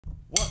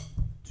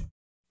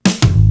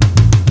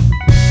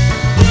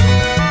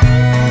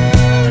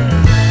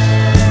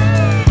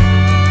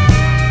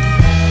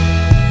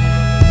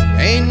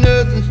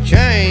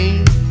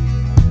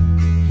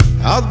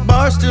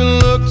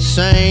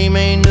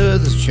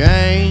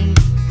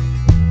changed.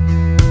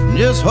 I'm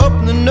just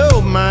hoping to know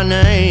my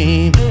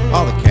name.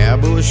 All the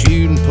cowboys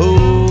shooting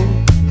pool,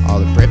 all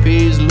the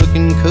preppies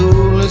looking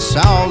cool. It's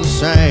all the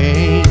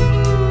same,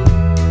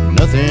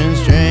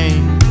 nothing's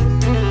changed.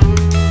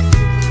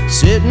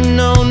 Sitting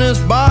on this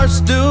bar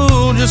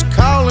stool, just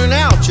calling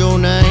out your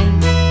name.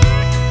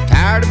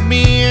 Tired of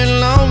being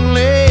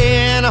lonely,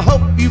 and I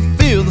hope you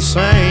feel the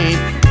same.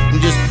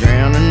 I'm just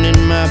drowning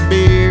in my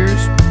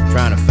beers,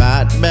 trying to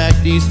fight back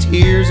these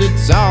tears.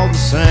 It's all the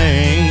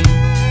same,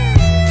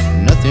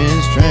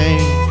 nothing's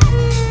changed.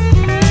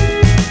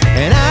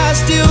 And I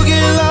still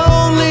get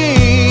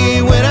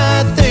lonely when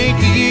I think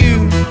of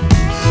you,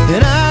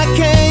 and I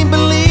can't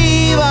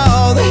believe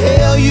all the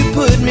hell you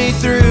put me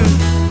through.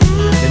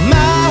 And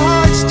my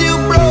heart's still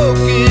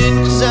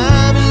broken, 'cause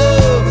I'm in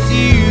love with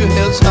you.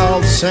 It's all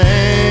the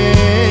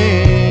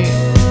same.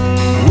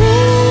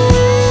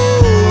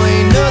 Whoa,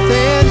 ain't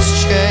nothing's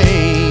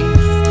changed.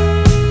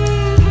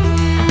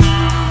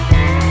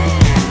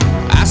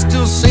 I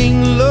still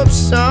sing love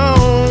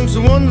songs,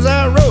 the ones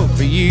I wrote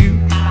for you.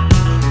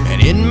 And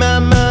in my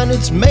mind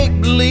it's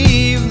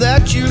make-believe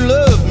that you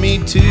love me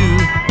too.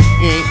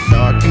 You ain't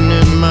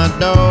darkening my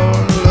door,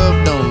 love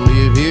don't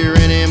live here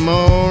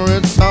anymore.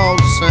 It's all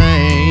the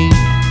same,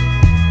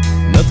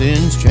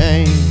 nothing's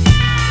changed.